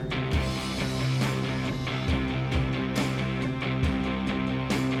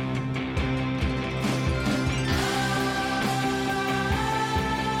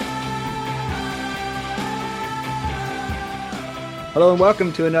Hello and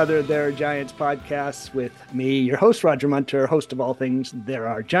welcome to another There Are Giants podcast with me, your host, Roger Munter, host of all things There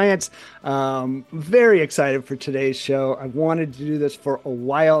Are Giants. Very excited for today's show. I've wanted to do this for a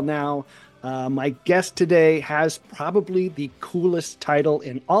while now. My guest today has probably the coolest title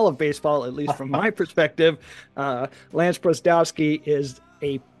in all of baseball, at least from my perspective. Lance Brozdowski is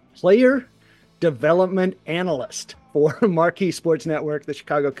a player development analyst for Marquee Sports Network, the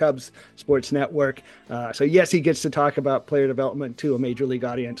Chicago Cubs Sports Network. So yes, he gets to talk about player development to a major league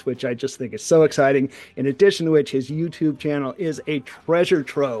audience, which I just think is so exciting. In addition to which, his YouTube channel is a treasure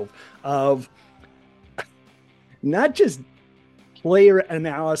trove of not just player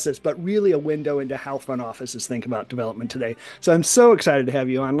analysis, but really a window into how front offices think about development today. So I'm so excited to have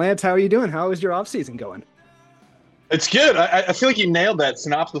you on. Lance, how are you doing? How is your offseason going? It's good. I feel like you nailed that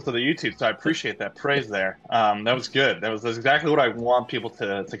synopsis of the YouTube, so I appreciate that praise there. That was good. That's exactly what I want people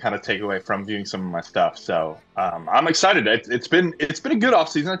to kind of take away from viewing some of my stuff. So I'm excited. It's been a good off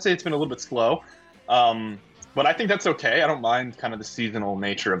season. I'd say it's been a little bit slow, but I think that's okay. I don't mind kind of the seasonal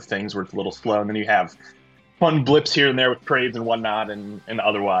nature of things where it's a little slow, and then you have fun blips here and there with trades and whatnot and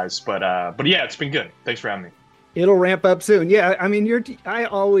otherwise. But yeah, it's been good. Thanks for having me. It'll ramp up soon. Yeah, I mean, I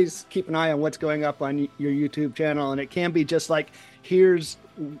always keep an eye on what's going up on your YouTube channel, and it can be just like, here's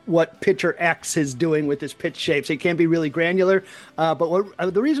what pitcher X is doing with his pitch shapes. It can be really granular.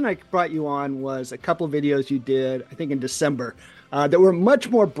 The reason I brought you on was a couple of videos you did, I think in December, that were much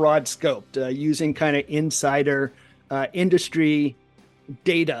more broad scoped, using kind of insider industry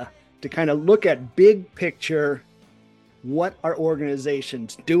data to kind of look at big picture, what are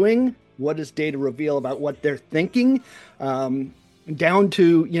organizations doing? What does data reveal about what they're thinking, down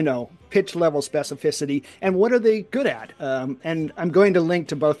to, pitch level specificity, and what are they good at? And I'm going to link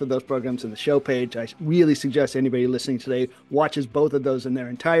to both of those programs in the show page. I really suggest anybody listening today watches both of those in their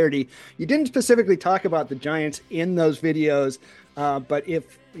entirety. You didn't specifically talk about the Giants in those videos, but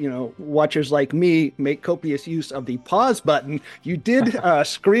if watchers like me make copious use of the pause button, you did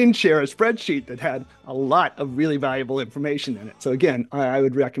screen share a spreadsheet that had a lot of really valuable information in it. So again, I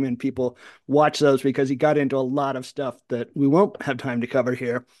would recommend people watch those because he got into a lot of stuff that we won't have time to cover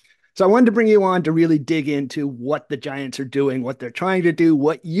here. So I wanted to bring you on to really dig into what the Giants are doing, what they're trying to do,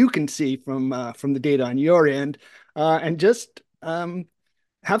 what you can see from the data on your end, and just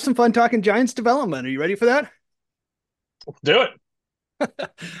have some fun talking Giants development. Are you ready for that? Let's do it.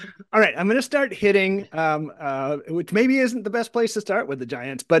 All right, I'm going to start hitting, which maybe isn't the best place to start with the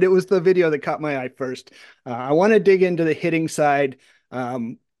Giants, but it was the video that caught my eye first. I want to dig into the hitting side.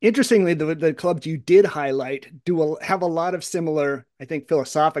 Interestingly, the clubs you did highlight have a lot of similar, I think,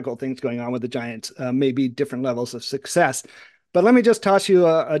 philosophical things going on with the Giants, maybe different levels of success. But let me just toss you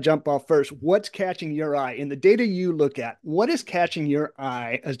a jump ball first. What's catching your eye in the data you look at? What is catching your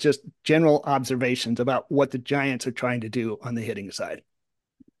eye as just general observations about what the Giants are trying to do on the hitting side?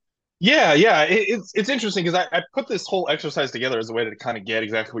 Yeah. It's interesting because I put this whole exercise together as a way to kind of get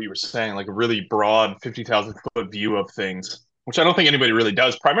exactly what you were saying, like a really broad 50,000 foot view of things, which I don't think anybody really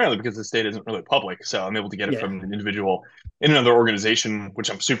does, primarily because this data isn't really public. So I'm able to get it from an individual in another organization,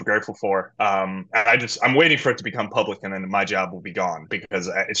 which I'm super grateful for. And I'm waiting for it to become public, and then my job will be gone because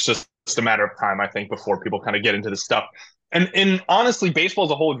it's just a matter of time, I think, before people kind of get into this stuff. And honestly, baseball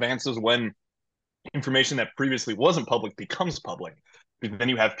as a whole advances when information that previously wasn't public becomes public. Then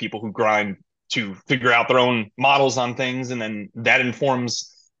you have people who grind to figure out their own models on things, and then that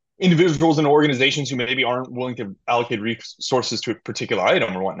informs individuals and organizations who maybe aren't willing to allocate resources to a particular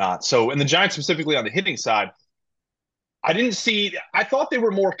item or whatnot. So in the Giants, specifically on the hitting side, I thought they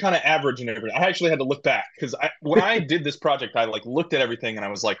were more kind of average and everything. I actually had to look back because when I did this project, I looked at everything and I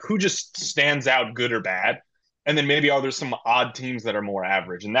was like, who just stands out good or bad? And then maybe are there some odd teams that are more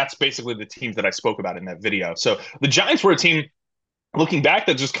average? And that's basically the teams that I spoke about in that video. So the Giants were a team, looking back,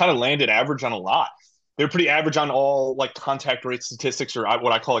 that just kind of landed average on a lot. They're pretty average on all contact rate statistics, or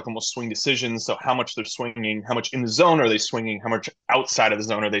what I call almost swing decisions. So how much they're swinging, how much in the zone are they swinging, how much outside of the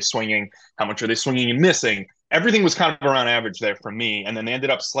zone are they swinging, how much are they swinging and missing. Everything was kind of around average there for me. And then they ended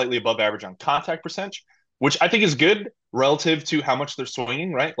up slightly above average on contact percentage, which I think is good relative to how much they're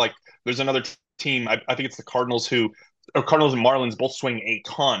swinging, right? Like there's another team, I think it's the Cardinals and Marlins both swing a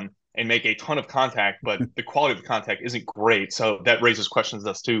ton and make a ton of contact, but the quality of the contact isn't great. So that raises questions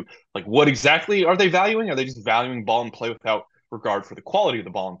as to what exactly are they valuing? Are they just valuing ball and play without regard for the quality of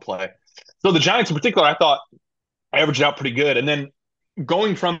the ball and play? So the Giants in particular, I thought averaged out pretty good. And then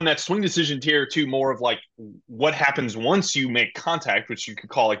going from that swing decision tier to more of what happens once you make contact, which you could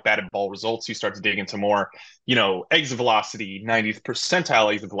call batted ball results, you start to dig into more, exit velocity, 90th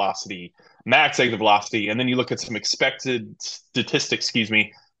percentile exit velocity, max exit velocity. And then you look at some expected statistics,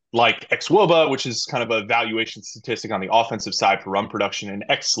 like xWOBA, which is kind of a valuation statistic on the offensive side for run production, and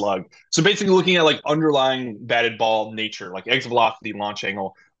xSlug. So basically looking at like underlying batted ball nature, like exit velocity, launch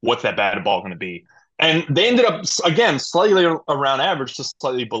angle, what's that batted ball going to be? And they ended up, again, slightly around average to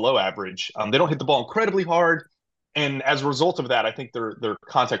slightly below average. They don't hit the ball incredibly hard. And as a result of that, I think their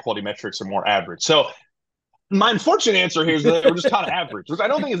contact quality metrics are more average. So my unfortunate answer here is that they were just kind of average, which I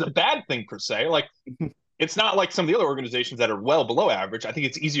don't think is a bad thing per se. Like, it's not like some of the other organizations that are well below average. I think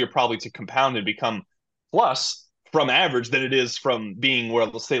it's easier probably to compound and become plus from average than it is from being where,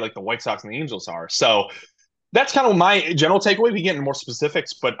 let's say, like the White Sox and the Angels are. So that's kind of my general takeaway. We get into more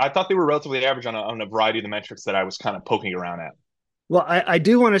specifics, but I thought they were relatively average on a variety of the metrics that I was kind of poking around at. Well, I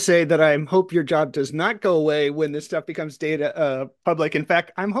do want to say that I hope your job does not go away when this stuff becomes data public. In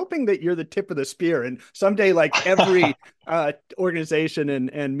fact, I'm hoping that you're the tip of the spear, and someday, like every organization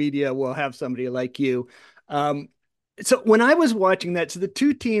and media will have somebody like you. So when I was watching that, so the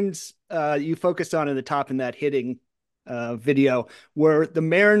two teams you focused on in the top in that hitting video were the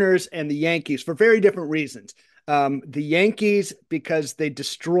Mariners and the Yankees for very different reasons. The Yankees because they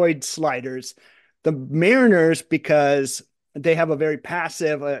destroyed sliders, the Mariners because they have a very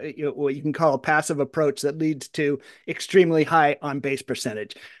passive, what you can call a passive approach that leads to extremely high on base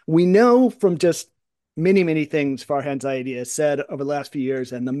percentage. We know from just many, many things Farhan Zaidi has said over the last few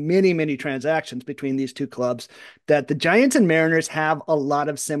years and the many, many transactions between these two clubs that the Giants and Mariners have a lot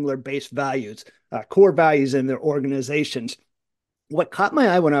of similar base values, core values in their organizations. What caught my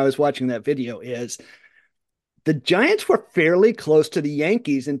eye when I was watching that video is the Giants were fairly close to the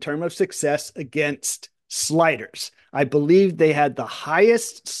Yankees in terms of success against sliders. I believe they had the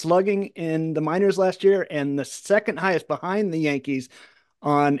highest slugging in the minors last year and the second highest behind the Yankees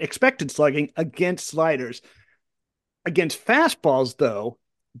on expected slugging against sliders. Against fastballs, though,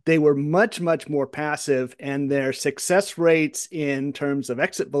 they were much, much more passive, and their success rates in terms of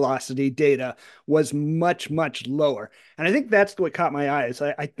exit velocity data was much, much lower. And I think that's what caught my eyes.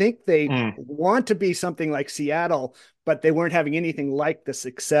 I think they want to be something like Seattle, but they weren't having anything like the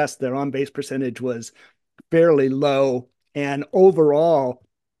success. Their on-base percentage was fairly low. And overall,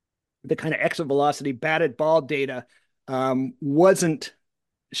 the kind of exit velocity batted ball data wasn't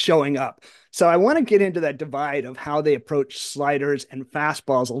showing up. So I want to get into that divide of how they approach sliders and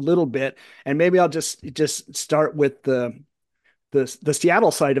fastballs a little bit. And maybe I'll just start with the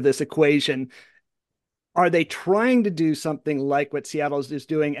Seattle side of this equation. Are they trying to do something like what Seattle is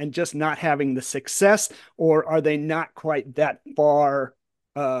doing and just not having the success, or are they not quite that far?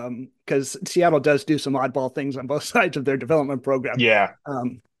 Because Seattle does do some oddball things on both sides of their development program. Yeah.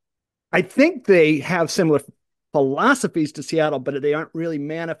 I think they have similar philosophies to Seattle, but they aren't really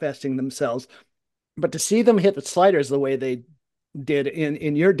manifesting themselves. But to see them hit the sliders the way they did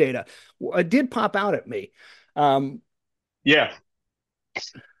in your data, it did pop out at me. Yeah.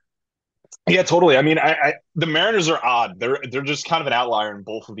 Yeah, totally. I mean, the Mariners are odd. They're just kind of an outlier in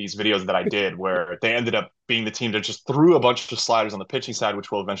both of these videos that I did, where they ended up being the team that just threw a bunch of sliders on the pitching side,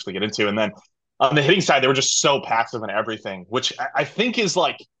 which we'll eventually get into, and then on the hitting side, they were just so passive on everything, which I think is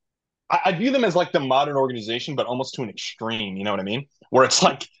like I view them as like the modern organization, but almost to an extreme. You know what I mean? Where it's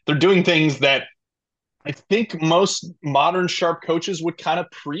like they're doing things that I think most modern sharp coaches would kind of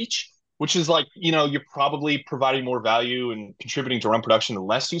preach, which is like, you're probably providing more value and contributing to run production the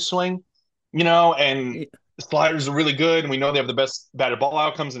less you swing, and the sliders are really good. And we know they have the best batted ball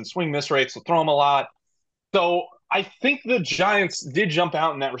outcomes and swing miss rates, so throw them a lot. So I think the Giants did jump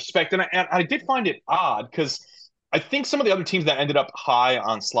out in that respect. And I did find it odd because I think some of the other teams that ended up high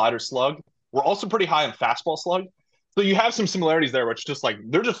on slider slug were also pretty high on fastball slug. So you have some similarities there, where it's just like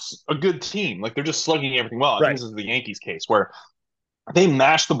they're just a good team. Like they're just slugging everything well. I think this is the Yankees case where they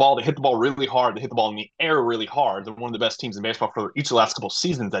mash the ball, they hit the ball really hard, they hit the ball in the air really hard. They're one of the best teams in baseball for each of the last couple of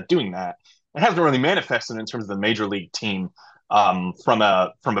seasons at doing that. It hasn't really manifested in terms of the major league team from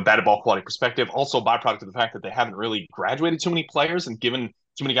a batted ball quality perspective. Also, a byproduct of the fact that they haven't really graduated too many players and given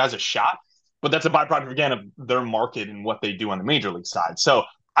too many guys a shot. But that's a byproduct, again, of their market and what they do on the major league side. So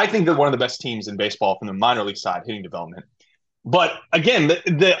I think they're one of the best teams in baseball from the minor league side, hitting development. But again,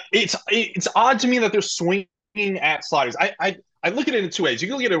 it's odd to me that they're swinging at sliders. I look at it in two ways. You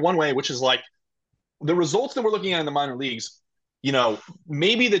can look at it one way, which is like the results that we're looking at in the minor leagues.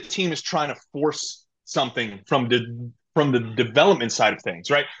 Maybe the team is trying to force something from the development side of things,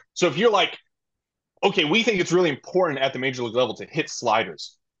 right? So if you're like, okay, we think it's really important at the major league level to hit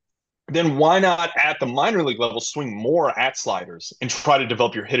sliders, then why not at the minor league level swing more at sliders and try to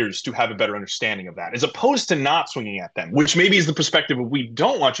develop your hitters to have a better understanding of that, as opposed to not swinging at them, which maybe is the perspective of we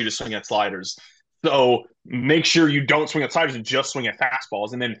don't want you to swing at sliders. So make sure you don't swing at sliders and just swing at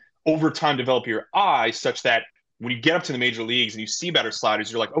fastballs, and then over time develop your eye such that when you get up to the major leagues and you see better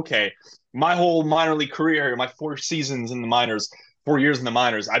sliders, you're like, okay, my whole minor league career, my 4 seasons in the minors, 4 years in the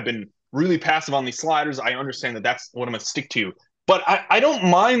minors, I've been really passive on these sliders. I understand that that's what I'm going to stick to. But I don't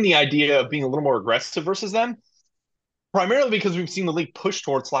mind the idea of being a little more aggressive versus them, primarily because we've seen the league push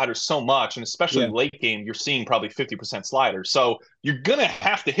towards sliders so much, and especially Yeah. late game, you're seeing probably 50% sliders. So you're gonna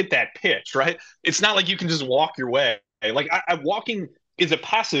have to hit that pitch, right? It's not like you can just walk your way. Like walking is a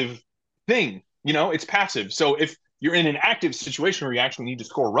passive thing, it's passive. So if you're in an active situation where you actually need to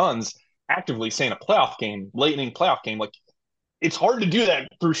score runs actively, say in a playoff game, late inning playoff game, like it's hard to do that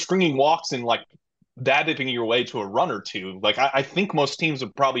through stringing walks and like that dipping your way to a run or two. Like I think most teams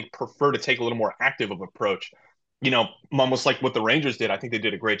would probably prefer to take a little more active of approach. Almost like what the Rangers did. I think they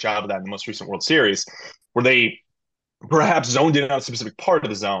did a great job of that in the most recent World Series, where they perhaps zoned in on a specific part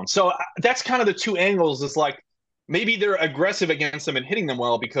of the zone. So that's kind of the two angles. Is like maybe they're aggressive against them and hitting them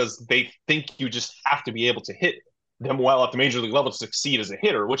well because they think you just have to be able to hit them well at the major league level to succeed as a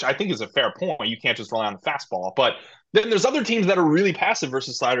hitter, which I think is a fair point. You can't just rely on the fastball. But then there's other teams that are really passive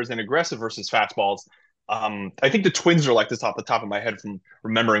versus sliders and aggressive versus fastballs. I think the Twins are like this off the top of my head from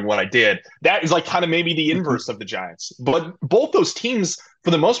remembering what I did. That is like kind of maybe the inverse of the Giants. But both those teams,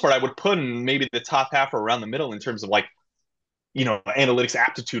 for the most part, I would put in maybe the top half or around the middle in terms of like, analytics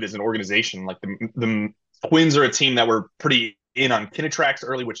aptitude as an organization. Like the Twins are a team that were pretty in on Kinetrax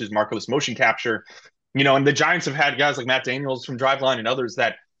early, which is markerless motion capture. And the Giants have had guys like Matt Daniels from Driveline and others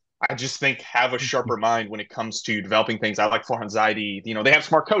that I just think have a sharper mind when it comes to developing things. I like Farhan Zaidi. They have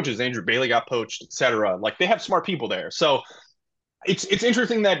smart coaches. Andrew Bailey got poached, etc. Like they have smart people there. So it's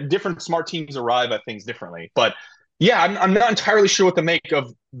interesting that different smart teams arrive at things differently. But yeah, I'm not entirely sure what to make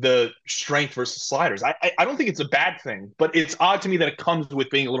of the strength versus sliders. I don't think it's a bad thing, but it's odd to me that it comes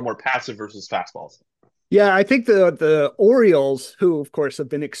with being a little more passive versus fastballs. Yeah, I think the Orioles, who of course have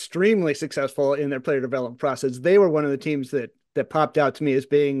been extremely successful in their player development process, they were one of the teams that popped out to me as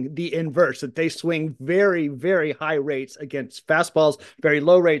being the inverse, that they swing very, very high rates against fastballs, very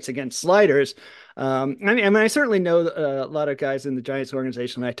low rates against sliders. I certainly know a lot of guys in the Giants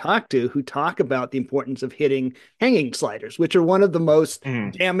organization I talk to who talk about the importance of hitting hanging sliders, which are one of the most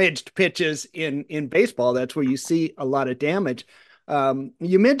damaged pitches in baseball. That's where you see a lot of damage.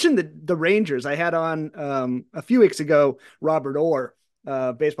 You mentioned the Rangers. I had on a few weeks ago Robert Orr,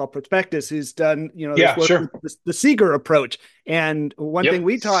 Baseball Prospectus, who's done this Yeah, work sure. with the Seager approach. And one thing Yep.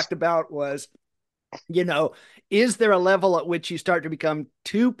 we talked about was, is there a level at which you start to become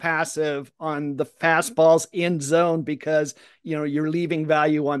too passive on the fastballs in zone because you're leaving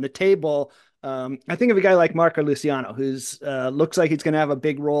value on the table? I think of a guy like Marco Luciano, who's looks like he's going to have a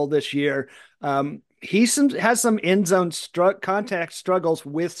big role this year. He has some end zone contact struggles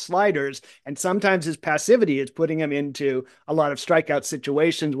with sliders, and sometimes his passivity is putting him into a lot of strikeout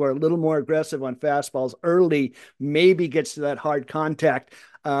situations where a little more aggressive on fastballs early maybe gets to that hard contact.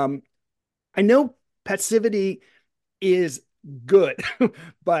 I know passivity is good,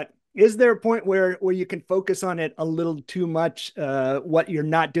 but is there a point where you can focus on it a little too much, what you're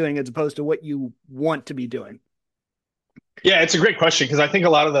not doing as opposed to what you want to be doing? Yeah, it's a great question because I think a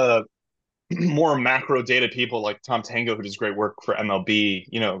lot of the more macro data people like Tom Tango, who does great work for MLB,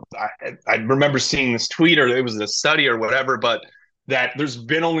 I remember seeing this tweet or it was a study or whatever, but that there's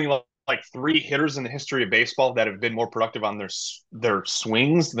been only like 3 hitters in the history of baseball that have been more productive on their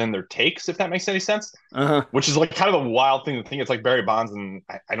swings than their takes, if that makes any sense. Uh-huh. Which is like kind of a wild thing to think. It's like Barry Bonds and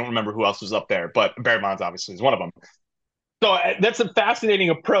I don't remember who else was up there, but Barry Bonds obviously is one of them. So that's a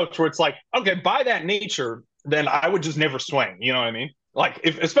fascinating approach where it's like, okay, by that nature, then I would just never swing. You know what I mean? Like,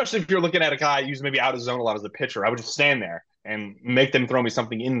 especially if you're looking at a guy who's maybe out of zone a lot as a pitcher, I would just stand there and make them throw me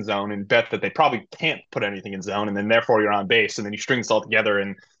something in zone and bet that they probably can't put anything in zone, and then therefore you're on base, and then you string this all together.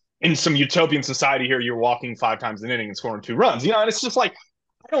 And in some utopian society here, you're walking 5 times an inning and scoring 2 runs. And it's just like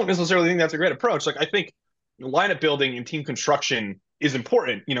I don't necessarily think that's a great approach. Like I think lineup building and team construction is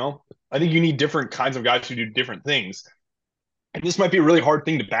important. I think you need different kinds of guys who do different things. And this might be a really hard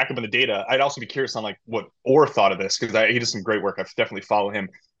thing to back up in the data. I'd also be curious on like what Orr thought of this because he does some great work. I definitely follow him,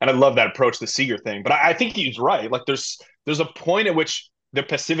 and I love that approach, the Seager thing. But I think he's right. Like there's a point at which the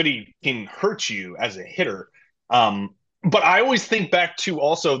passivity can hurt you as a hitter. But I always think back to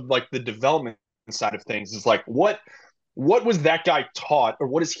also like the development side of things is like what was that guy taught, or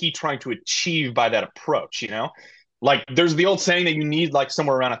what is he trying to achieve by that approach? Like there's the old saying that you need like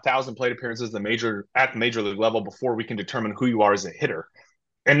somewhere around 1,000 plate appearances at the major league level before we can determine who you are as a hitter.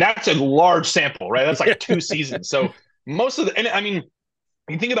 And that's a large sample, right? That's like 2 seasons. So and I mean,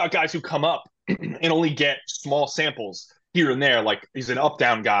 you think about guys who come up and only get small samples here and there, like he's an up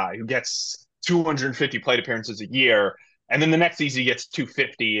down guy who gets 250 plate appearances a year. And then the next season he gets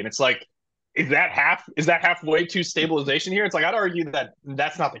 250. And it's like, is that halfway to stabilization here? It's like I'd argue that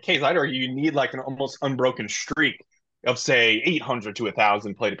that's not the case. I'd argue you need like an almost unbroken streak of say 800 to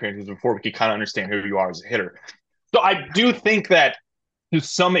 1,000 plate appearances before we could kind of understand who you are as a hitter. So I do think that to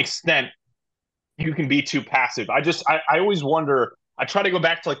some extent you can be too passive. I always wonder. I try to go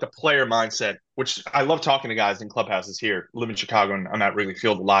back to like the player mindset, which I love talking to guys in clubhouses here. I live in Chicago and I'm at Wrigley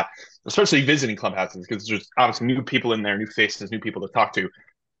Field a lot, especially visiting clubhouses because there's obviously new people in there, new faces, new people to talk to.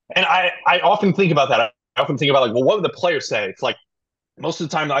 And I often think about that. I often think about like, well, what would the players say? It's like most of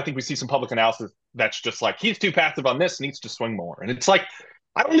the time, I think we see some public analysis that's just like he's too passive on this, needs to swing more, and it's like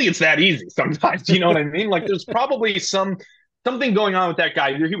I don't think it's that easy sometimes. You know what I mean? Like there's probably something going on with that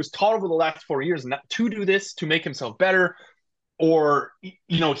guy. Either he was taught over the last 4 years not to do this to make himself better, or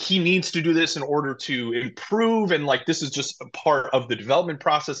he needs to do this in order to improve, and like this is just a part of the development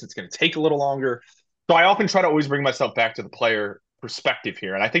process. It's going to take a little longer. So I often try to always bring myself back to the player perspective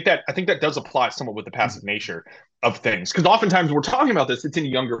here, and I think that does apply somewhat with the passive nature of things because oftentimes we're talking about this, it's in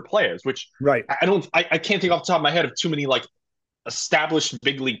younger players, which Right. I can't think off the top of my head of too many like established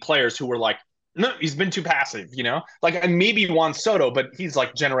big league players who were like, no, he's been too passive, like, and maybe Juan Soto, but he's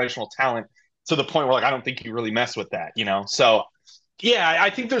like generational talent to the point where like I don't think you really mess with that. So yeah,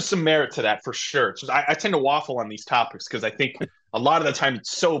 I think there's some merit to that for sure. Just, I tend to waffle on these topics because I think a lot of the time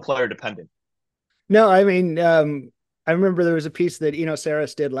it's so player dependent. No, I mean, I remember there was a piece that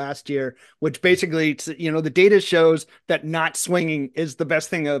Saris did last year, which basically, the data shows that not swinging is the best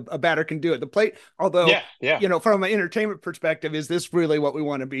thing a batter can do at the plate. Although, Yeah, from an entertainment perspective, is this really what we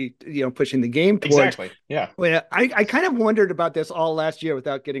want to be, pushing the game towards? exactly. Yeah. Well, I kind of wondered about this all last year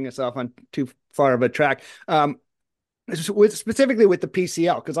without getting us off on too far of a track. Specifically with the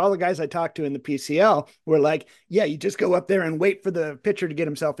PCL, because all the guys I talked to in the PCL were like, yeah, you just go up there and wait for the pitcher to get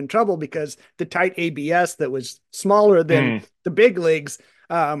himself in trouble because the tight ABS that was smaller than the big leagues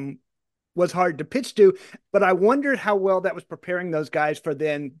was hard to pitch to. But I wondered how well that was preparing those guys for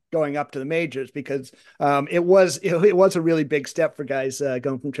then going up to the majors because it was a really big step for guys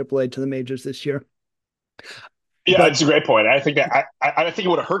going from AAA to the majors this year. Yeah, it's a great point. I think that I think it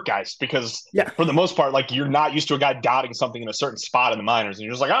would have hurt guys because for the most part, like you're not used to a guy dotting something in a certain spot in the minors, and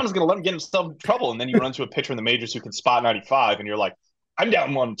you're just like, I'm just gonna let him get himself in trouble, and then you run into a pitcher in the majors who can spot 95, and you're like, I'm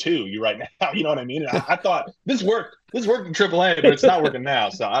down 1-2 you right now. You know what I mean? I thought this worked in AAA, but it's not working now,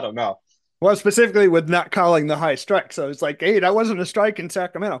 so I don't know. Well, specifically with not calling the high strike, so it's like, hey, that wasn't a strike in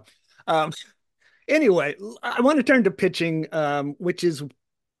Sacramento. Anyway, I want to turn to pitching, which is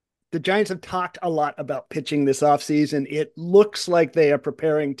the Giants have talked a lot about pitching this offseason. It looks like they are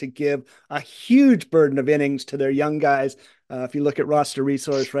preparing to give a huge burden of innings to their young guys. If you look at roster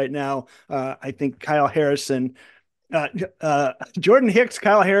resource right now, I think Kyle Harrison, Jordan Hicks,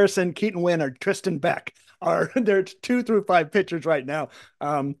 Kyle Harrison, Keaton Wynn, or Tristan Beck are their 2 through 5 pitchers right now.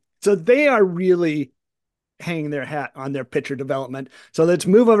 So they are really hanging their hat on their pitcher development. So let's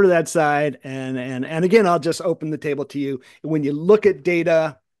move over to that side. And again, I'll just open the table to you. When you look at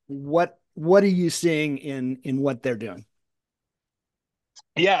data, what are you seeing in what they're doing?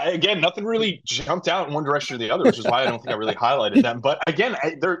 Yeah, again, nothing really jumped out in one direction or the other, which is why I don't think I really highlighted them. But again,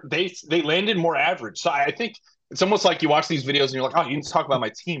 they landed more average. So I think it's almost like you watch these videos and you're like, oh, you need to talk about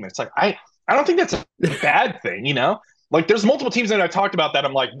my team. And it's like I don't think that's a bad thing, Like there's multiple teams that I talked about that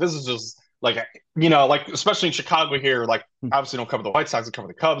I'm like, this is just like, like especially in Chicago here, like obviously don't cover the White Sox, and cover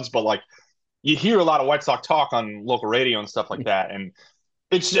the Cubs, but like you hear a lot of White Sox talk on local radio and stuff like that. And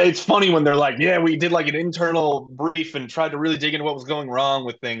it's funny when they're like, yeah, we did like an internal brief and tried to really dig into what was going wrong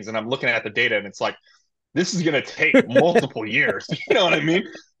with things. And I'm looking at the data and it's like, this is going to take multiple years. You know what I mean?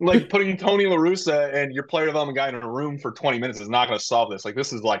 Like putting Tony La Russa and your player development guy in a room for 20 minutes is not going to solve this. Like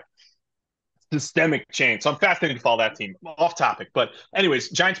this is like systemic change. So I'm fascinated to follow that team. Off topic. But anyways,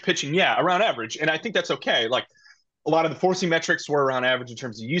 Giants pitching, around average. And I think that's okay. Like a lot of the forcing metrics were around average in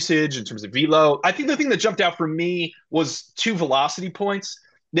terms of usage, in terms of velo. I think the thing that jumped out for me was 2 velocity points.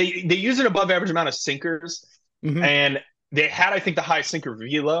 They use an above average amount of sinkers, and they had, I think, the highest sinker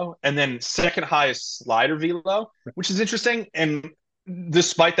velo, and then second highest slider velo, which is interesting. And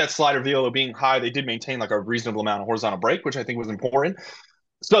despite that slider velo being high, they did maintain like a reasonable amount of horizontal break, which I think was important.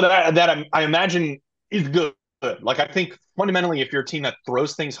 So that I imagine is good. Like I think fundamentally, if you're a team that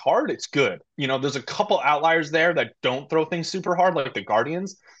throws things hard, it's good. There's a couple outliers there that don't throw things super hard, like the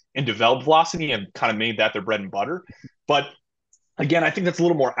Guardians, and developed velocity and kind of made that their bread and butter. But again, I think that's a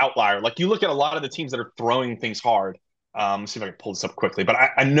little more outlier. Like you look at a lot of the teams that are throwing things hard. Let's see if I can pull this up quickly. But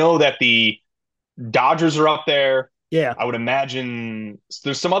I know that the Dodgers are up there. Yeah. I would imagine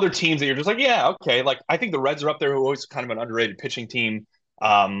there's some other teams that you're just like, yeah, okay. Like I think the Reds are up there, who are always kind of an underrated pitching team.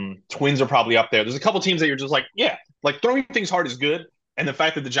 Twins are probably up there. There's a couple teams that you're just like, yeah, like throwing things hard is good. And the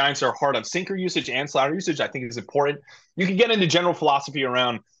fact that the Giants are hard on sinker usage and slider usage, I think is important. You can get into general philosophy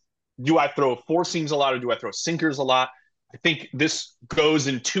around, do I throw four seams a lot or do I throw sinkers a lot? I think this goes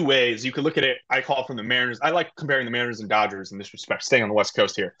in two ways. You can look at it, I call it from the Mariners. I like comparing the Mariners and Dodgers in this respect, staying on the West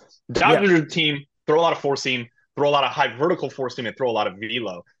Coast here. Yeah. Dodgers are a team, throw a lot of four seam, throw a lot of high vertical four seam, and throw a lot of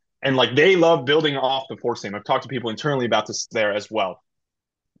velo. And like they love building off the four seam. I've talked to people internally about this there as well.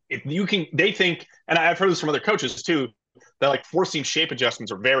 If you can, they think, and I've heard this from other coaches too, that like four seam shape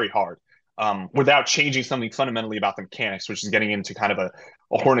adjustments are very hard without changing something fundamentally about the mechanics, which is getting into kind of a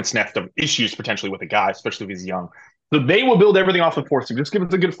hornet's nest of issues potentially with a guy, especially if he's young. So they will build everything off of four seam. Just give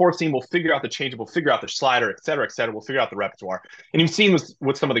us a good four seam. We'll figure out the change. We'll figure out the slider, et cetera, et cetera. We'll figure out the repertoire. And you've seen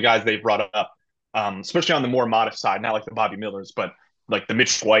with some of the guys they've brought up, especially on the more modest side, not like the Bobby Millers, but like the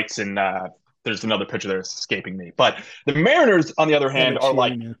Mitch Whites and there's another pitcher that's escaping me. But the Mariners, on the other hand, are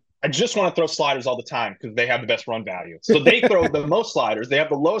like, I just want to throw sliders all the time because they have the best run value. So they throw the most sliders. They have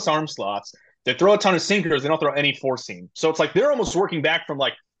the lowest arm slots. They throw a ton of sinkers. They don't throw any four seam. So it's like they're almost working back from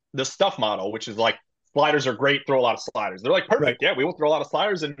like the stuff model, which is like sliders are great, throw a lot of sliders. They're like, perfect. Right. Yeah, we will throw a lot of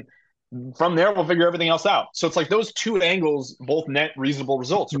sliders. And from there, we'll figure everything else out. So it's like those two angles both net reasonable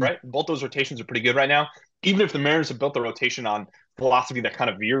results, right? Both those rotations are pretty good right now, even if the Mariners have built the rotation on philosophy that kind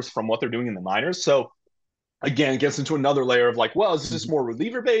of veers from what they're doing in the minors. So again, it gets into another layer of like, well, is this more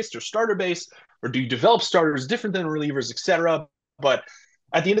reliever based or starter based, or do you develop starters different than relievers, et cetera? But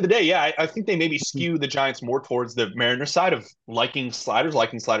at the end of the day, yeah, I think they maybe skew the Giants more towards the Mariners side of liking sliders,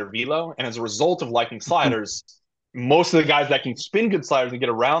 liking slider velo. And as a result of liking sliders, most of the guys that can spin good sliders and get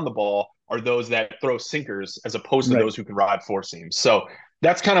around the ball are those that throw sinkers as opposed to those who can ride four seams. So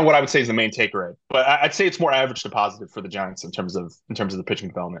that's kind of what I would say is the main takeaway. But I'd say it's more average to positive for the Giants in terms of the pitching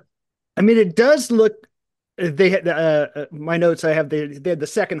development. I mean, it does look. They had my notes. I have they had the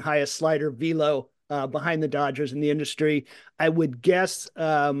second highest slider velo behind the Dodgers in the industry. I would guess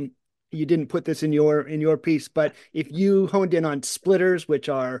you didn't put this in your piece, but if you honed in on splitters, which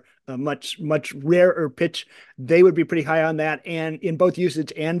are a much rarer pitch, they would be pretty high on that, and in both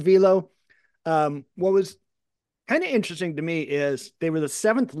usage and velo. What was kind of interesting to me is they were the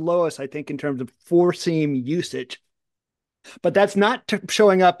seventh lowest, I think, in terms of four seam usage, but that's not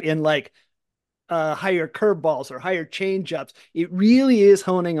showing up in like higher curveballs or higher changeups. It really is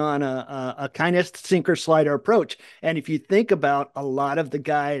honing on a kind of sinker slider approach. And if you think about a lot of the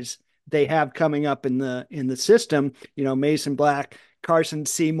guys they have coming up in the system, you know, Mason Black, Carson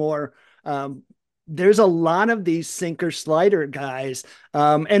Seymour, there's a lot of these sinker slider guys,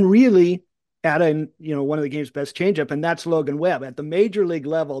 and really at one of the game's best changeup, and that's Logan Webb. At the major league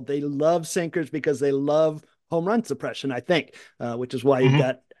level, they love sinkers because they love home run suppression, I think, which is why you've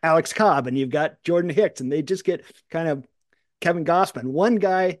got Alex Cobb and you've got Jordan Hicks, and they just get kind of Kevin Gossman, one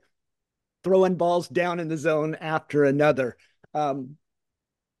guy throwing balls down in the zone after another.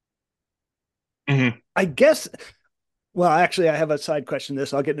 I guess, well, actually, I have a side question to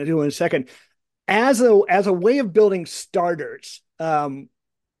this. I'll get into it in a second. As a way of building starters,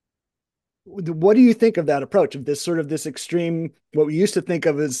 what do you think of that approach, of this sort of this extreme, what we used to think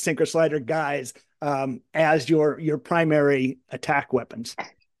of as sinker slider guys, as your primary attack weapons?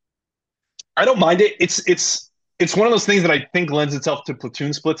 I don't mind it. It's one of those things that I think lends itself to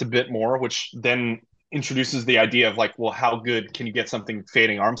platoon splits a bit more, which then introduces the idea of like, well, how good can you get something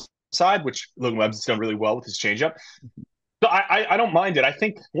fading arm side, which Logan Webb's done really well with his changeup. So I don't mind it. I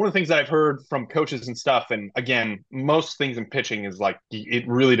think one of the things that I've heard from coaches and stuff, and again, most things in pitching is like, it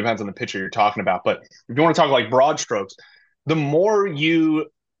really depends on the pitcher you're talking about. But if you want to talk like broad strokes, the more you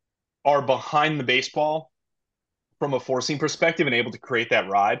are behind the baseball from a four-seam perspective and able to create that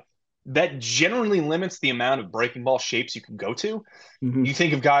ride, that generally limits the amount of breaking ball shapes you can go to. You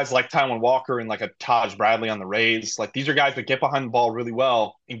think of guys like Taijuan Walker and like a Taj Bradley on the Rays. Like these are guys that get behind the ball really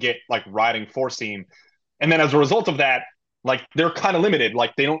well and get like riding four-seam. And then as a result of that, like they're kind of limited.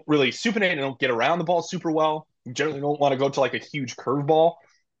 Like they don't really supinate and don't get around the ball super well. You generally don't want to go to like a huge curveball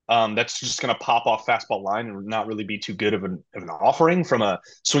that's just going to pop off fastball line and not really be too good of an offering from a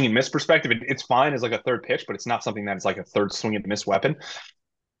swing and miss perspective. It's fine as like a third pitch, but it's not something that's like a third swing and miss weapon.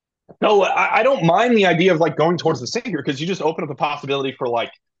 No, I don't mind the idea of like going towards the sinker because you just open up the possibility for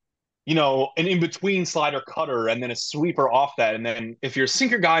like, you know, an in-between slider cutter and then a sweeper off that. And then if you're a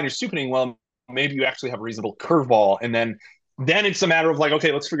sinker guy and you're supinating well, maybe you actually have a reasonable curveball. And then it's a matter of like,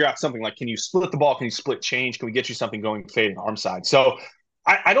 okay, let's figure out something like, can you split the ball? Can you split change? Can we get you something going fading arm side? So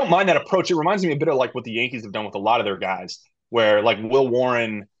I don't mind that approach. It reminds me a bit of like what the Yankees have done with a lot of their guys, where like Will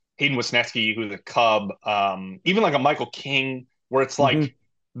Warren, Hayden Wesneski, who's a Cub, even like a Michael King, where it's like,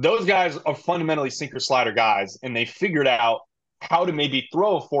 those guys are fundamentally sinker slider guys, and they figured out how to maybe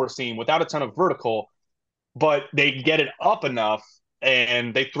throw a four seam without a ton of vertical, but they get it up enough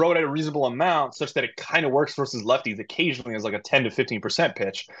and they throw it at a reasonable amount such that it kind of works versus lefties occasionally as like a 10 to 15%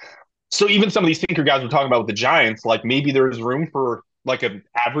 pitch. So even some of these sinker guys we're talking about with the Giants, like maybe there's room for like an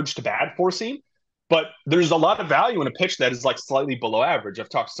average to bad four seam, but there's a lot of value in a pitch that is like slightly below average. I've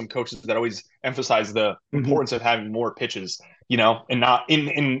talked to some coaches that always emphasize the importance of having more pitches, and not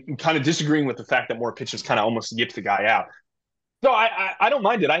in kind of disagreeing with the fact that more pitches kind of almost yips the guy out. So I don't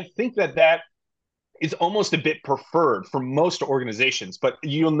mind it. I think that is almost a bit preferred for most organizations. But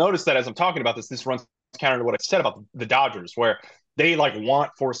you'll notice that as I'm talking about this runs counter to what I said about the Dodgers, where they like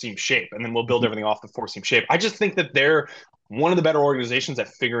want four seam shape, and then we'll build everything off the four seam shape. I just think that they're one of the better organizations at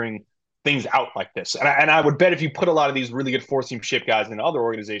figuring things out like this. And I would bet if you put a lot of these really good four seam shape guys in other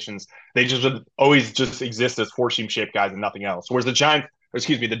organizations, they just would always just exist as four seam shape guys and nothing else. Whereas the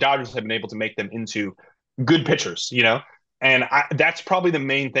Dodgers have been able to make them into good pitchers. And that's probably the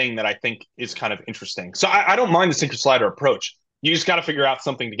main thing that I think is kind of interesting. So I don't mind the sinker slider approach. You just got to figure out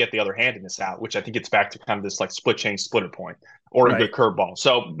something to get the other handedness out, which I think gets back to kind of this like split chain splitter point or a good curveball.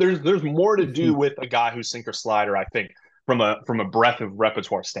 So there's more to do with a guy who's sinker slider, I think, from a breadth of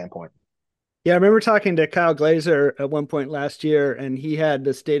repertoire standpoint. Yeah, I remember talking to Kyle Glazer at one point last year, and he had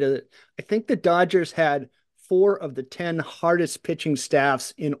this data that I think the Dodgers had 4 of the 10 hardest pitching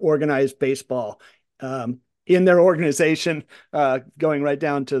staffs in organized baseball. In their organization, going right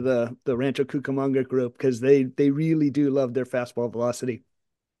down to the Rancho Cucamonga group, because they really do love their fastball velocity.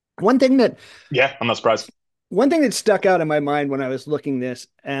 I'm not surprised. One thing that stuck out in my mind when I was looking this,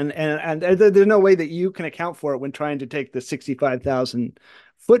 and there's no way that you can account for it when trying to take the 65,000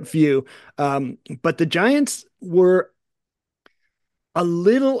 foot view, but the Giants were a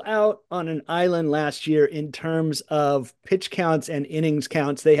little out on an island last year in terms of pitch counts and innings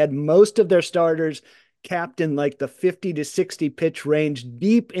counts. They had most of their starters capped in like the 50 to 60 pitch range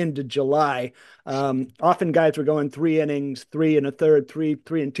deep into July. Often guys were going 3 innings, 3 1/3, 3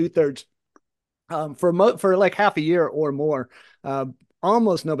 2/3 for like half a year or more.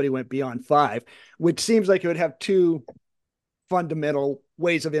 Almost nobody went beyond 5, which seems like it would have 2 fundamental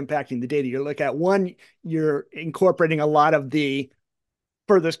ways of impacting the data. You look at one, you're incorporating a lot of the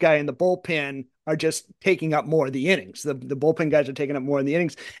furthest guy in the bullpen are just taking up more of the innings. The bullpen guys are taking up more of the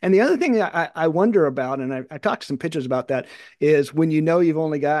innings. And the other thing that I wonder about, and I talked to some pitchers about that, is when you've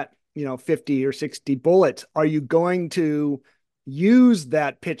only got 50 or 60 bullets, are you going to use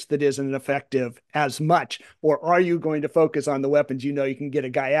that pitch that isn't effective as much, or are you going to focus on the weapons you can get a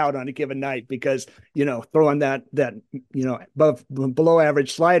guy out on a given night because throwing that below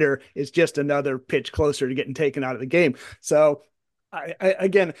average slider is just another pitch closer to getting taken out of the game. So I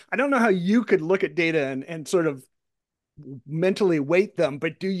don't know how you could look at data and sort of mentally weight them,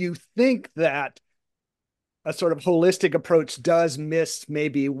 but do you think that a sort of holistic approach does miss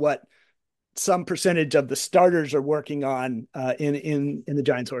maybe what some percentage of the starters are working on in the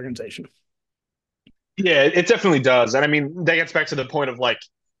Giants organization? Yeah, it definitely does. And I mean, that gets back to the point of like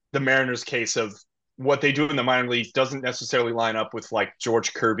the Mariners case of what they do in the minor leagues doesn't necessarily line up with like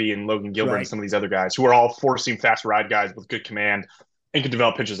George Kirby and Logan Gilbert and some of these other guys who are all four-seam fast ride guys with good command and can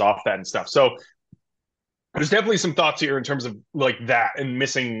develop pitches off that and stuff. So there's definitely some thoughts here in terms of like that and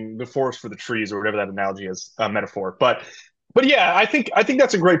missing the forest for the trees or whatever that analogy is, metaphor. But yeah, I think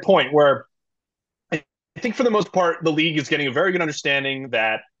that's a great point where I think for the most part, the league is getting a very good understanding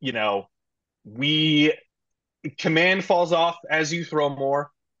that, command falls off as you throw more,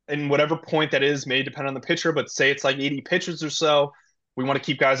 and whatever point that is may depend on the pitcher, but say it's like 80 pitches or so. We want to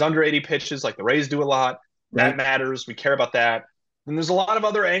keep guys under 80 pitches, like the Rays do a lot. That matters. We care about that. And there's a lot of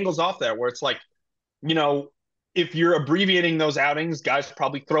other angles off there where it's like, if you're abbreviating those outings, guys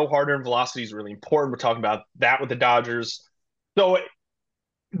probably throw harder, and velocity is really important. We're talking about that with the Dodgers. So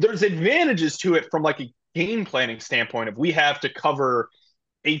there's advantages to it from like a game planning standpoint. If we have to cover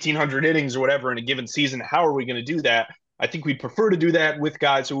 1,800 innings or whatever in a given season, how are we going to do that? I think we'd prefer to do that with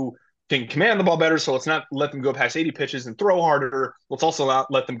guys who can command the ball better. So let's not let them go past 80 pitches and throw harder. Let's also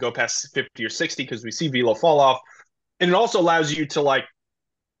not let them go past 50 or 60 because we see velo fall off. And it also allows you to like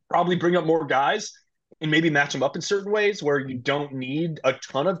probably bring up more guys and maybe match them up in certain ways where you don't need a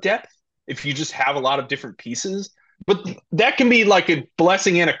ton of depth if you just have a lot of different pieces. But that can be like a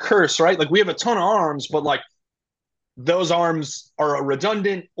blessing and a curse, right? Like we have a ton of arms, but like those arms are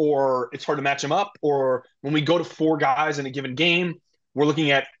redundant or it's hard to match them up. Or when we go to 4 guys in a given game, we're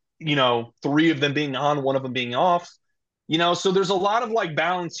looking at, 3 of them being on, 1 of them being off, so there's a lot of like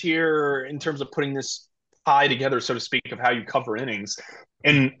balance here in terms of putting this pie together, so to speak, of how you cover innings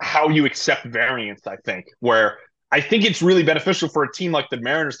and how you accept variance, I think, where I think it's really beneficial for a team like the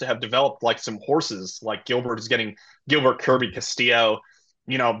Mariners to have developed like some horses, like Gilbert, Kirby, Castillo,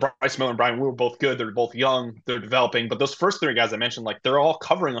 Bryce Miller and Brian Wu were both good. They're both young. They're developing. But those first three guys I mentioned, like they're all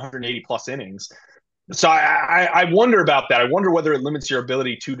covering 180 plus innings. So I wonder about that. I wonder whether it limits your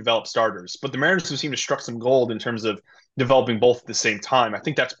ability to develop starters. But the Mariners have seemed to struck some gold in terms of developing both at the same time. I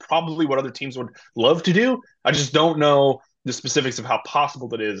think that's probably what other teams would love to do. I just don't know the specifics of how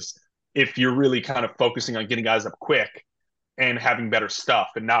possible it is if you're really kind of focusing on getting guys up quick and having better stuff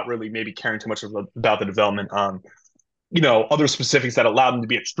and not really maybe caring too much about the development on other specifics that allow them to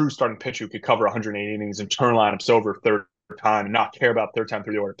be a true starting pitcher who could cover 180 innings and turn lineups over third time and not care about third time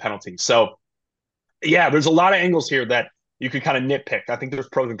through the order penalty. So yeah, there's a lot of angles here that you could kind of nitpick. I think there's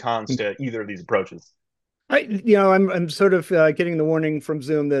pros and cons to either of these approaches. I'm sort of getting the warning from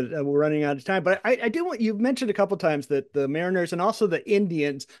Zoom that we're running out of time, but I do want, you've mentioned a couple of times that the Mariners and also the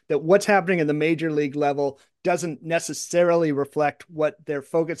Indians, that what's happening in the major league level doesn't necessarily reflect what they're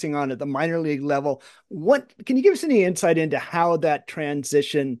focusing on at the minor league level. What can you give us any insight into how that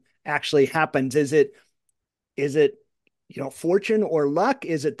transition actually happens? Is it fortune or luck?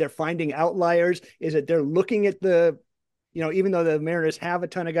 Is it they're finding outliers? Is it they're looking at even though the Mariners have a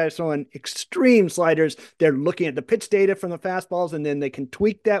ton of guys throwing extreme sliders, they're looking at the pitch data from the fastballs, and then they can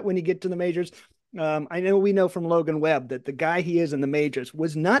tweak that when you get to the majors. We know from Logan Webb that the guy he is in the majors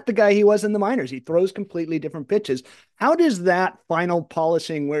was not the guy he was in the minors. He throws completely different pitches. How does that final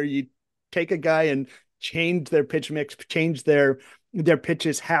polishing where you take a guy and change their pitch mix, change their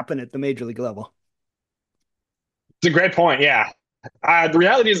pitches happen at the major league level? It's a great point. Yeah. The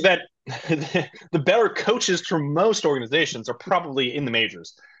reality is that the better coaches for most organizations are probably in the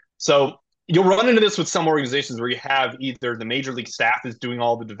majors. So you'll run into this with some organizations where you have either the major league staff is doing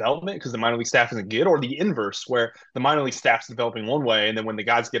all the development because the minor league staff isn't good, or the inverse, where the minor league staff's developing one way, and then when the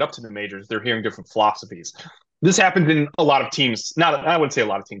guys get up to the majors, they're hearing different philosophies. This happens in a lot of teams. I wouldn't say a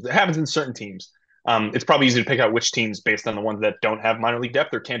lot of teams. It happens in certain teams. It's probably easy to pick out which teams based on the ones that don't have minor league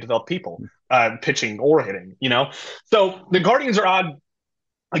depth or can't develop people, pitching or hitting, So the Guardians are odd,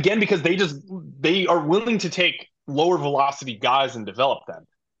 again, because they are willing to take lower velocity guys and develop them.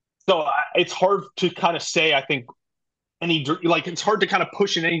 So it's hard to kind of say, I think, it's hard to kind of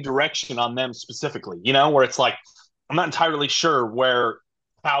push in any direction on them specifically, where it's like, I'm not entirely sure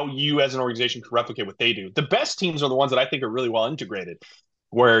how you as an organization can replicate what they do. The best teams are the ones that I think are really well integrated,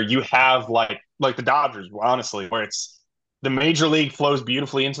 where you have like the Dodgers, honestly, where it's the major league flows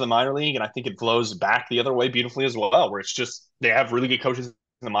beautifully into the minor league, and I think it flows back the other way beautifully as well, where it's just they have really good coaches in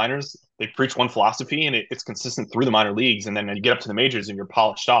the minors. They preach one philosophy, and it's consistent through the minor leagues, and then you get up to the majors and you're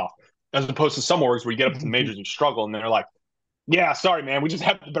polished off, as opposed to some orgs where you get up to the majors and you struggle, and they're like, yeah, sorry, man, we just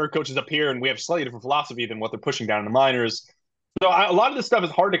have the better coaches up here, and we have slightly different philosophy than what they're pushing down in the minors. So a lot of this stuff is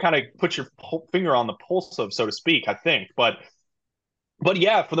hard to kind of put your finger on the pulse of, so to speak, I think. But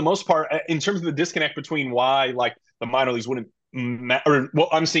yeah, for the most part, in terms of the disconnect between why like the minor leagues wouldn't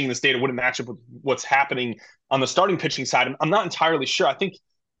I'm seeing this data wouldn't match up with what's happening on the starting pitching side, I'm not entirely sure. I think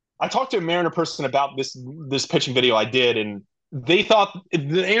I talked to a Mariner person about this pitching video I did, and they thought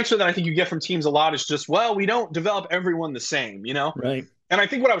the answer that I think you get from teams a lot is just, well, we don't develop everyone the same, Right. And I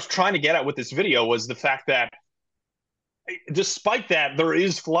think what I was trying to get at with this video was the fact that despite that, there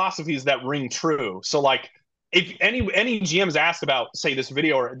is philosophies that ring true. So like, if any GMs asked about, say, this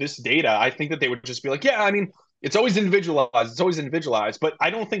video or this data, I think that they would just be like, yeah, I mean, it's always individualized. It's always individualized. But I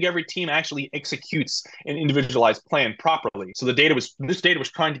don't think every team actually executes an individualized plan properly. So this data was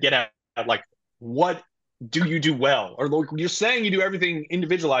trying to get at like, what do you do well? Or like, you're saying you do everything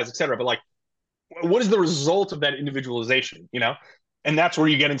individualized, et cetera. But like, what is the result of that individualization, And that's where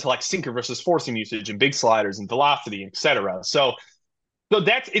you get into like sinker versus forcing usage and big sliders and velocity, et cetera. So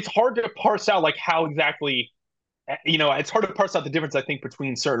it's hard to parse out like how exactly, it's hard to parse out the difference, I think,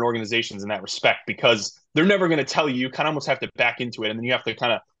 between certain organizations in that respect, because they're never going to tell you. You kind of almost have to back into it. And then you have to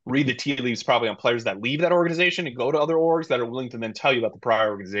kind of read the tea leaves probably on players that leave that organization and go to other orgs that are willing to then tell you about the prior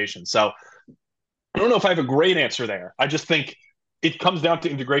organization. So I don't know if I have a great answer there. I just think it comes down to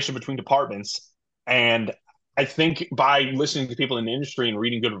integration between departments. And I think by listening to people in the industry and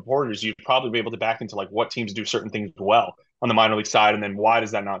reading good reporters, you'd probably be able to back into like what teams do certain things well on the minor league side, and then why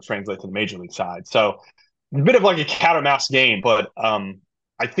does that not translate to the major league side? So a bit of like a cat or mouse game, but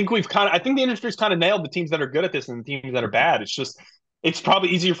I think the industry's kind of nailed the teams that are good at this and the teams that are bad. It's probably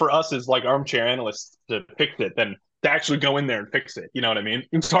easier for us as like armchair analysts to fix it than to actually go in there and fix it. You know what I mean?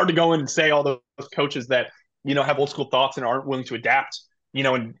 It's hard to go in and say all those coaches that, have old school thoughts and aren't willing to adapt,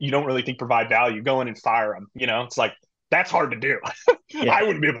 and you don't really think provide value, go in and fire them. It's like, that's hard to do. Yeah. I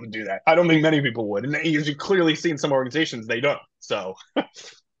wouldn't be able to do that. I don't think many people would. And as you clearly see in some organizations, they don't. So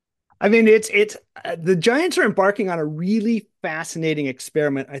I mean, it's the Giants are embarking on a really fascinating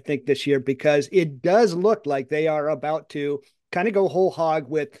experiment, I think, this year, because it does look like they are about to kind of go whole hog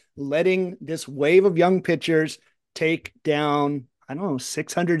with letting this wave of young pitchers take down, I don't know,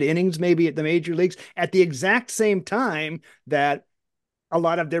 600 innings maybe at the major leagues at the exact same time that a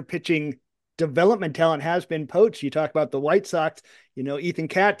lot of their pitching development talent has been poached. You talk about the White Sox, Ethan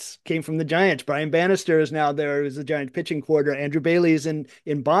Katz came from the Giants. Brian Bannister is now there as the Giants pitching coordinator. Andrew Bailey's in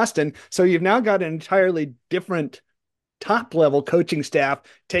Boston. So you've now got an entirely different top level coaching staff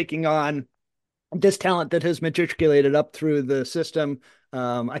taking on this talent that has matriculated up through the system.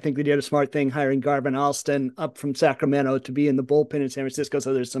 I think they did a smart thing hiring Garvin Alston up from Sacramento to be in the bullpen in San Francisco.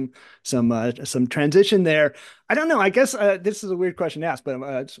 So there's some transition there. I don't know. I guess this is a weird question to ask, but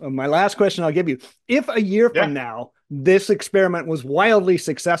my last question I'll give you: if a year from now this experiment was wildly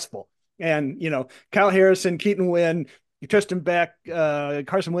successful, and Kyle Harrison, Keaton Wynn, Tristan Beck,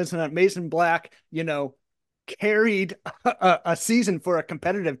 Carson Winston, Mason Black, carried a season for a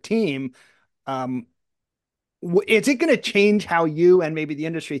competitive team. Is it going to change how you and maybe the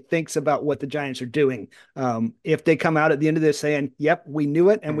industry thinks about what the Giants are doing if they come out at the end of this saying, "Yep, we knew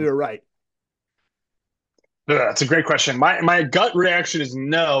it and we were right"? That's a great question. My gut reaction is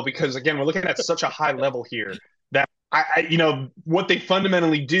no, because again, we're looking at such a high level here that what they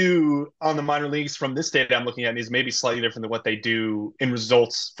fundamentally do on the minor leagues from this data I'm looking at is maybe slightly different than what they do in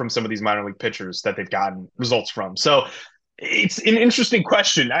results from some of these minor league pitchers that they've gotten results from. So it's an interesting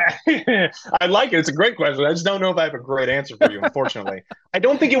question. I like it. It's a great question. I just don't know if I have a great answer for you, unfortunately. I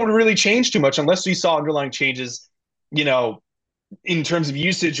don't think it would really change too much unless we saw underlying changes, in terms of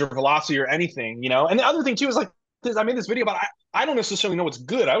usage or velocity or anything, And the other thing too is I made this video about I don't necessarily know what's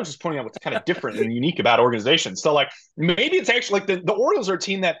good. I was just pointing out what's kind of different and unique about organizations. So maybe it's actually the Orioles are a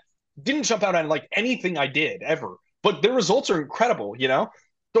team that didn't jump out on anything I did ever, but their results are incredible, So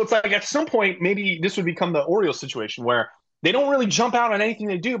it's at some point, maybe this would become the Orioles situation where they don't really jump out on anything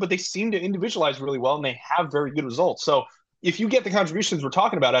they do, but they seem to individualize really well and they have very good results. So if you get the contributions we're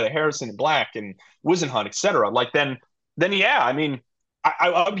talking about out of Harrison and Black and Wisenhunt, et cetera, then yeah, I mean,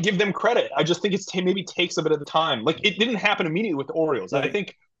 I would give them credit. I just think maybe takes a bit of the time. It didn't happen immediately with the Orioles. Right. I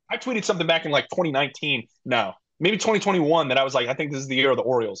think I tweeted something back in 2019. No, maybe 2021 that I was I think this is the year of the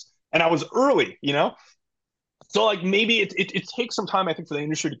Orioles. And I was early, So maybe it takes some time, I think, for the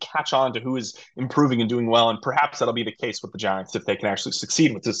industry to catch on to who is improving and doing well. And perhaps that'll be the case with the Giants if they can actually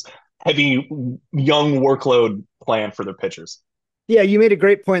succeed with this heavy young workload plan for their pitchers. Yeah, you made a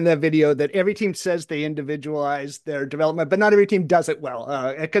great point in that video that every team says they individualize their development, but not every team does it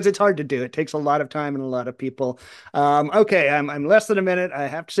well because it's hard to do. It takes a lot of time and a lot of people. Okay, I'm less than a minute. I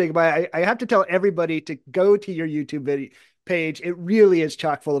have to say goodbye. I have to tell everybody to go to your YouTube video page. It really is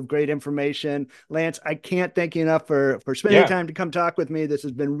chock full of great information. Lance, I can't thank you enough for spending time to come talk with me. This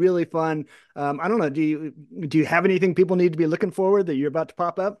has been really fun. I don't know. Do you have anything people need to be looking forward that you're about to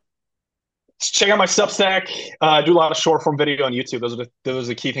pop up? Check out my Substack. I do a lot of short form video on YouTube. Those are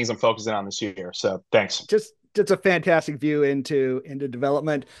the key things I'm focusing on this year. So thanks. Just a fantastic view into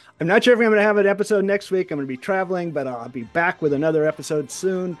development. I'm not sure if I'm going to have an episode next week. I'm going to be traveling, but I'll be back with another episode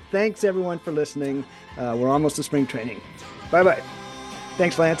soon. Thanks everyone for listening. We're almost to spring training. Bye-bye.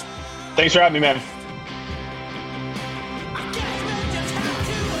 Thanks, Lance. Thanks for having me, man.